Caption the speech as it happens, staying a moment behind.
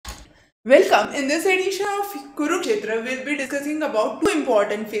Welcome. In this edition of Kurukshetra, we'll be discussing about two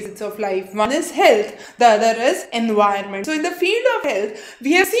important phases of life. One is health, the other is environment. So in the field of health,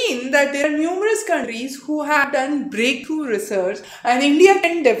 we have seen that there are numerous countries who have done breakthrough research, and India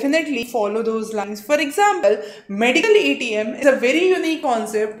can definitely follow those lines. For example, medical ATM is a very unique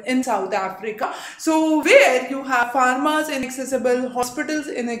concept in South Africa. So where you have pharmas inaccessible, hospitals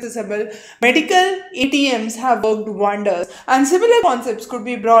inaccessible, medical ATMs have worked wonders, and similar concepts could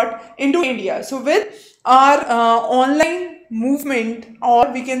be brought into India. So with our online movement, or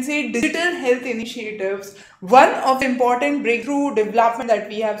we can say digital health initiatives, one of the important breakthrough development that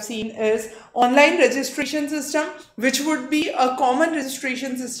we have seen is online registration system, which would be a common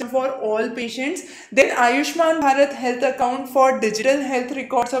registration system for all patients. Then Ayushman Bharat health account for digital health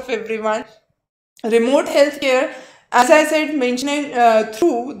records of everyone. Remote healthcare, as I said, mentioning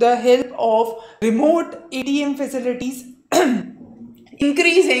through the help of remote ATM facilities.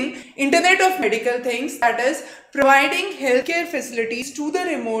 Increasing Internet of Medical Things, that is providing healthcare facilities to the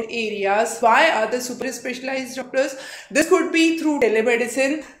remote areas via the super specialized doctors. This could be through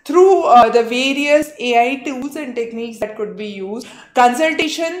telemedicine, through the various AI tools and techniques that could be used,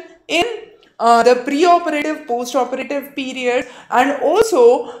 consultation in the pre-operative, post-operative period, and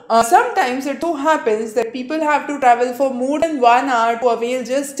also sometimes it so happens that people have to travel for more than 1 hour to avail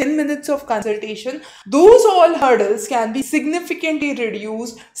just 10 minutes of consultation. Those all hurdles can be significantly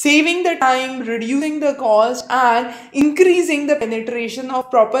reduced, saving the time, reducing the cost, and increasing the penetration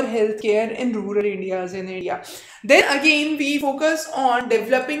of proper healthcare in rural areas in India. Then again, we focus on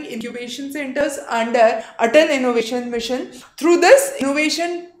developing incubation centers under Atal Innovation Mission. Through this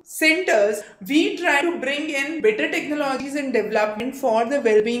innovation centers, we try to bring in better technologies and development for the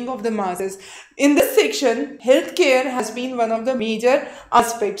well-being of the masses. In this section, healthcare has been one of the major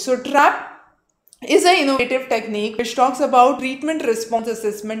aspects. So TRAP is an innovative technique which talks about treatment response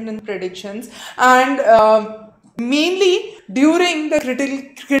assessment and predictions, and mainly during the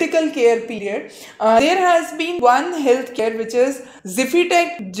critical care period. There has been one healthcare which is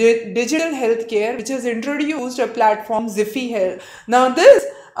Zifitech Digital Healthcare, which has introduced a platform Zifi Health. Now this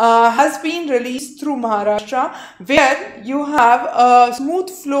has been released through Maharashtra, where you have a smooth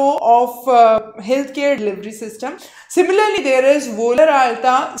flow of healthcare delivery system. Similarly, there is Volar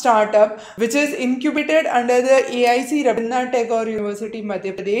Alta startup, which is incubated under the AIC Rabindranath Tagore University,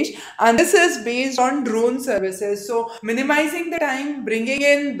 Madhya Pradesh, and this is based on drone services. So minimizing the time, bringing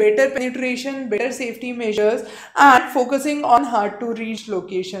in better penetration, better safety measures, and focusing on hard to reach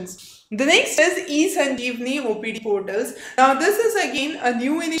locations. The next is e-Sanjeevani OPD portals. Now this is again a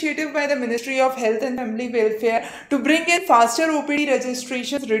new initiative by the Ministry of Health and Family Welfare to bring in faster OPD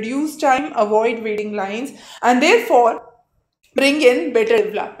registrations, reduce time, avoid waiting lines, and therefore bring in better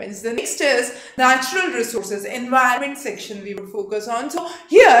developments. The next is natural resources, environment section we would focus on. So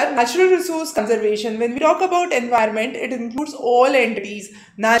here, natural resource conservation. When we talk about environment, it includes all entities,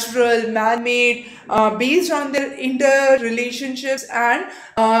 natural, man-made, based on their interrelationships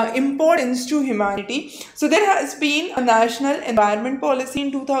and importance to humanity. So there has been a national environment policy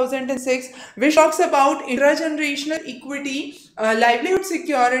in 2006 which talks about intergenerational equity, livelihood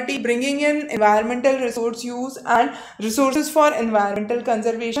security, bringing in environmental resource use and resources for environmental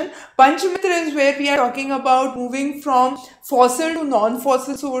conservation. Panchamitra is where we are talking about moving from fossil to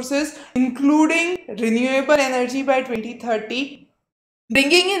non-fossil sources, including renewable energy by 2030.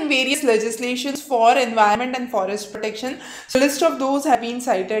 Bringing in various legislations for environment and forest protection. So list of those have been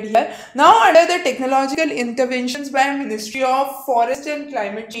cited here. Now under the technological interventions by Ministry of Forest and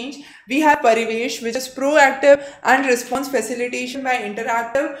Climate Change, we have Parivesh, which is proactive and response facilitation by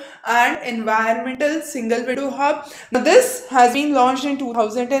interactive and environmental single window hub. Now this has been launched in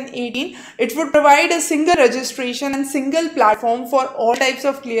 2018. It would provide a single registration and single platform for all types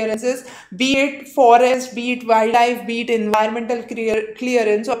of clearances, be it forest, be it wildlife, be it environmental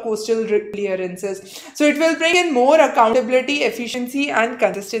clearance or coastal clearances. So it will bring in more accountability, efficiency and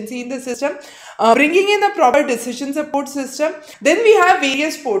consistency in the system, bringing in a proper decision support system. Then we have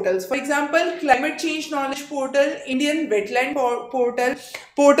various portals. For example, climate change knowledge portal, Indian wetland portal,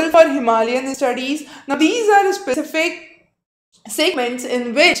 portal for Himalayan studies. Now these are specific segments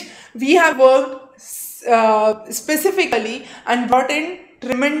in which we have worked specifically and brought in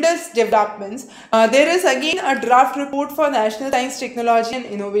tremendous developments. There is again a draft report for National Science, Technology and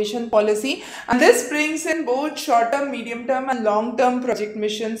Innovation Policy, and this brings in both short-term, medium-term and long-term project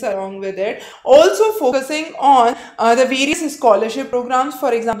missions along with it. Also focusing on the various scholarship programs,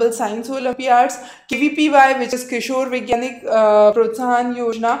 for example, Science Olympiads, KVPY, which is Kishore Vigyanik Protsahan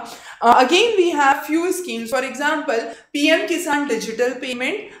Yojana. Again, we have few schemes, for example, PM Kisan Digital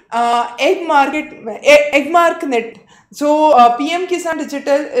Payment, Egg Market Net. So PM Kisan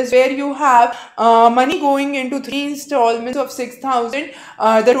Digital is where you have money going into 3 installments of 6,000.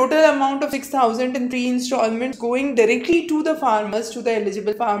 The total amount of 6,000 in 3 installments going directly to the farmers, to the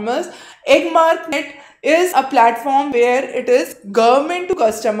eligible farmers. EggMarkNet is a platform where it is government to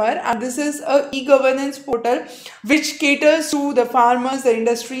customer, and this is a e-governance portal which caters to the farmers, the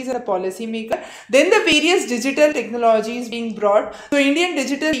industries and the policy maker. Then the various digital technologies being brought. So Indian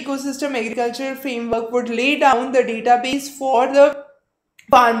Digital Ecosystem Agricultural Framework would lay down the database for the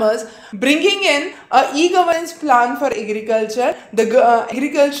farmers, bringing in a e-governance plan for agriculture, the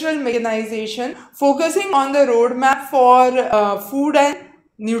agricultural mechanization, focusing on the roadmap for food and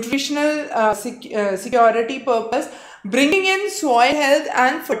nutritional security purpose, bringing in soil health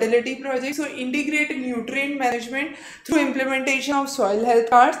and fertility projects, so integrated nutrient management through implementation of soil health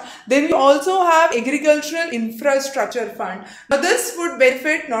cards. Then we also have agricultural infrastructure fund. Now this would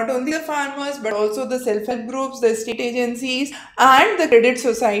benefit not only the farmers but also the self-help groups, the state agencies and the credit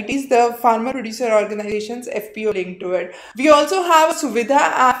societies, the farmer producer organizations, FPO linked to it. We also have a Suvidha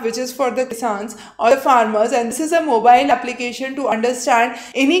app which is for the kisans or the farmers, and this is a mobile application to understand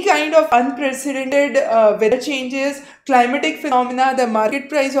any kind of unprecedented weather changes, climatic phenomena, the market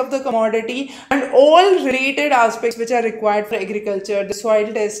price of the commodity and all related aspects which are required for agriculture, the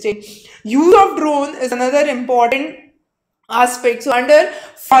soil testing. Use of drone is another important aspect. So under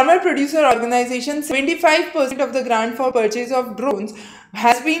farmer producer organization, 75% of the grant for purchase of drones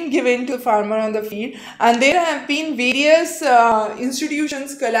has been given to farmer on the field, and there have been various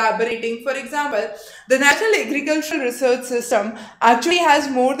institutions collaborating. For example, the National Agricultural Research System actually has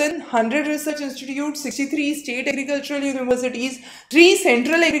more than 100 research institutes, 63 state agricultural universities, 3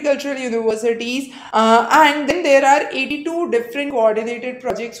 central agricultural universities, and then there are 82 different coordinated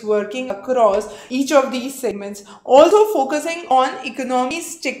projects working across each of these segments. Also focusing on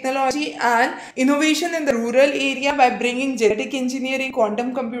economies, technology and innovation in the rural area by bringing genetic engineering,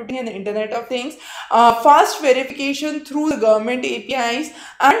 quantum computing and Internet of Things, fast verification through the government APIs,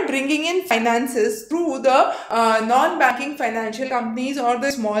 and bringing in finances through the non-banking financial companies or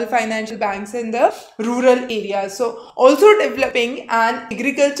the small financial banks in the rural areas. So also developing an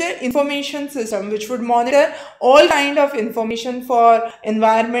agriculture information system which would monitor all kind of information for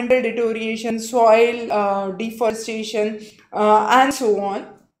environmental deterioration, soil deforestation and so on.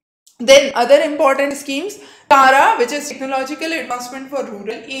 Then other important schemes, TARA, which is Technological Advancement for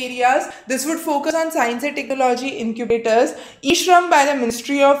Rural Areas. This would focus on science and technology incubators. eShram by the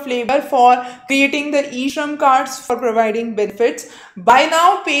Ministry of Labour for creating the eShram cards for providing benefits. Buy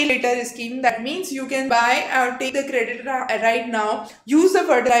now, pay later scheme. That means you can buy or take the credit right now, use the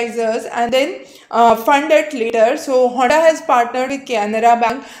fertilizers and then fund it later. So Honda has partnered with Canara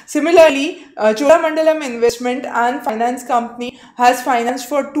Bank. Similarly, Cholamandalam Investment and Finance Company has financed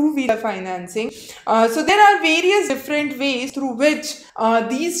for two-wheeler financing. So there are various different ways through which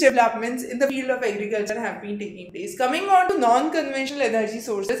these developments in the field of agriculture have been taking place. Coming on to non-conventional energy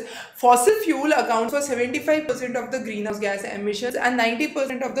sources, fossil fuel accounts for 75% of the greenhouse gas emissions and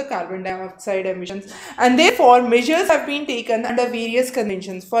 90% of the carbon dioxide emissions, and therefore measures have been taken under various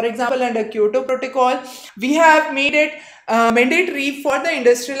conventions. For example, under Kyoto Protocol, we have made it mandatory for the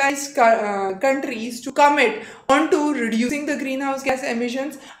industrialized countries to commit on to reducing the greenhouse gas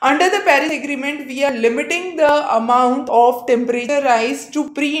emissions. Under the Paris Agreement, we are limiting the amount of temperature rise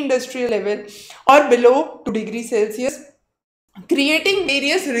to pre-industrial level or below 2 degrees Celsius. Creating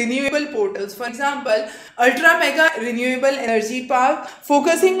various renewable portals, for example, Ultra Mega Renewable Energy Park,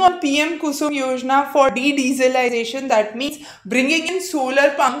 focusing on PM Kusum Yojana for de-dieselization, that means bringing in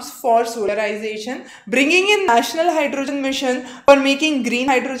solar pumps for solarization, bringing in National Hydrogen Mission for making green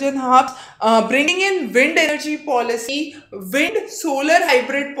hydrogen hubs, bringing in wind energy policy, wind solar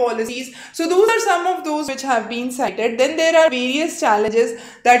hybrid policies. So those are some of those which have been cited. Then there are various challenges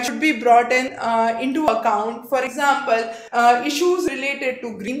that should be brought in into account. For example, issues related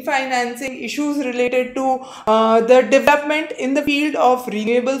to green financing, issues related to the development in the field of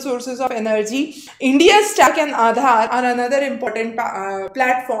renewable sources of energy. India Stack and Aadhaar are another important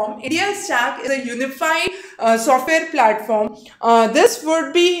platform. India Stack is a unified software platform. This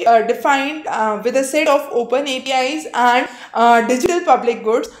would be defined with a set of open APIs and digital public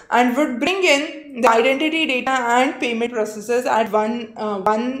goods, and would bring in the identity data and payment processes at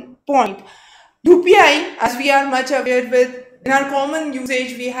one point. UPI, as we are much aware with, in our common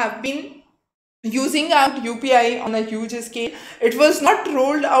usage, we have been using out UPI on a huge scale. It was not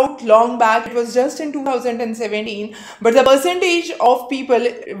rolled out long back, it was just in 2017, but the percentage of people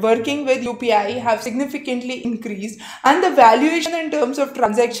working with UPI have significantly increased, and the valuation in terms of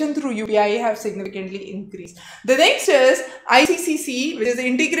transaction through UPI have significantly increased. The next is ICCC, which is the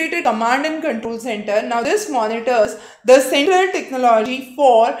Integrated Command and Control Center. Now this monitors the central technology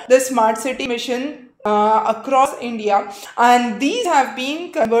for the smart city mission across India, and these have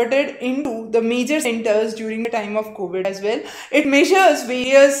been converted into the major centers during the time of COVID as well. It measures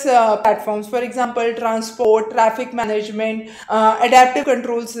various platforms, for example, transport, traffic management, adaptive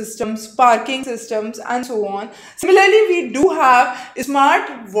control systems, parking systems, and so on. Similarly, we do have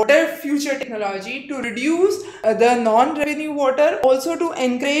smart water future technology to reduce the non-revenue water, also to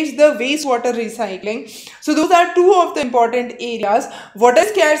encourage the wastewater recycling. So those are two of the important areas. Water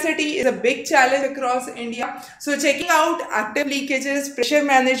scarcity is a big challenge across India. So checking out active leakages, pressure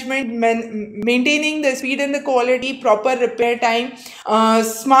management, maintaining the speed and the quality, proper repair time,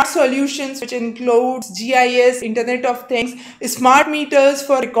 smart solutions which includes GIS, Internet of Things, smart meters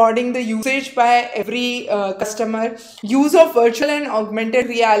for recording the usage by every customer, use of virtual and augmented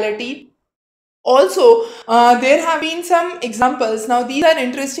reality. Also, there have been some examples. Now, these are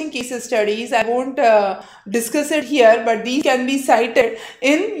interesting case studies. I won't discuss it here, but these can be cited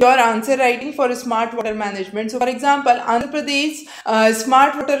in your answer writing for smart water management. So, for example, Andhra Pradesh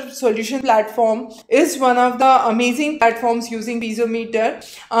smart water solution platform is one of the amazing platforms using piezometer.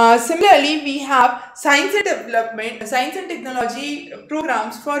 Similarly, we have science and development, science and technology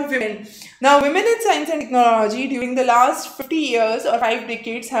programs for women. Now, women in science and technology during the last 50 years or 5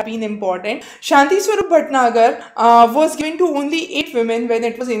 decades have been important. Shanti Swarup Bhatnagar was given to only 8 women when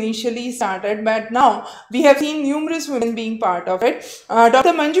it was initially started, but now we have seen numerous women being part of it.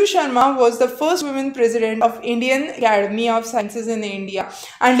 Dr. Manju Sharma was the first women president of Indian Academy of Sciences in India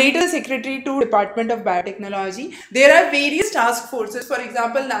and later secretary to Department of Biotechnology. There are various task forces, for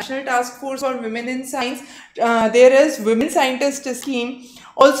example, National Task Force for Women in Science, there is Women Scientist Scheme.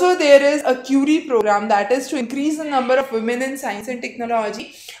 Also, there is a Curie program, that is to increase the number of women in science and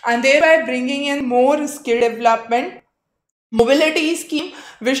technology and thereby bringing in more skill development. Mobility scheme,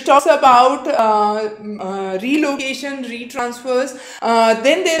 which talks about relocation, retransfers.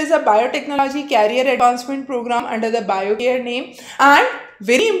 Then there is a biotechnology career advancement program under the BioCare name. And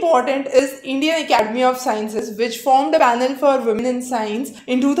very important is Indian Academy of Sciences, which formed a panel for women in science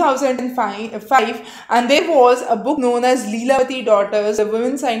in 2005, and there was a book known as Leelavati Daughters, the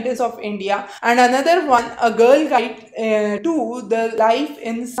Women Scientists of India, and another one, A Girl Guide to the Life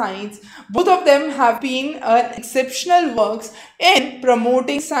in Science. Both of them have been exceptional works in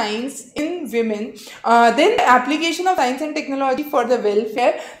promoting science in women. Then the application of science and technology for the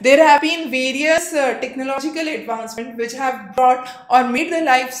welfare. There have been various technological advancements which have brought or made the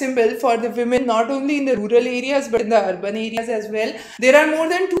life simple for the women, not only in the rural areas but in the urban areas as well. There are more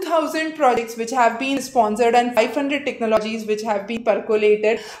than 2000 projects which have been sponsored and 500 technologies which have been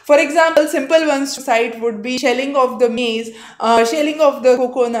percolated. For example, simple ones to cite would be shelling of the maize, shelling of the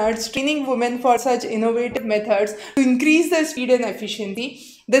coconuts, training women for such innovative methods to increase the speed and efficiency.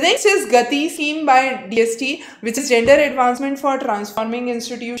 The next is Gati scheme by DST, which is gender advancement for transforming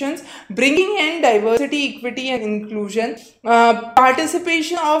institutions, bringing in diversity, equity and inclusion,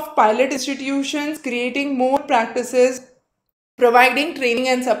 participation of pilot institutions, creating more practices, providing training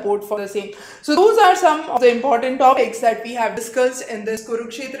and support for the same. So those are some of the important topics that we have discussed in this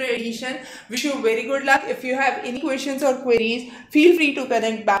Kurukshetra edition. Wish you very good luck. If you have any questions or queries, feel free to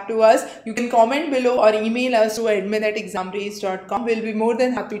connect back to us. You can comment below or email us to admin@examrace.com. We'll be more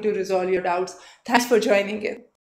than happy to resolve your doubts. Thanks for joining in.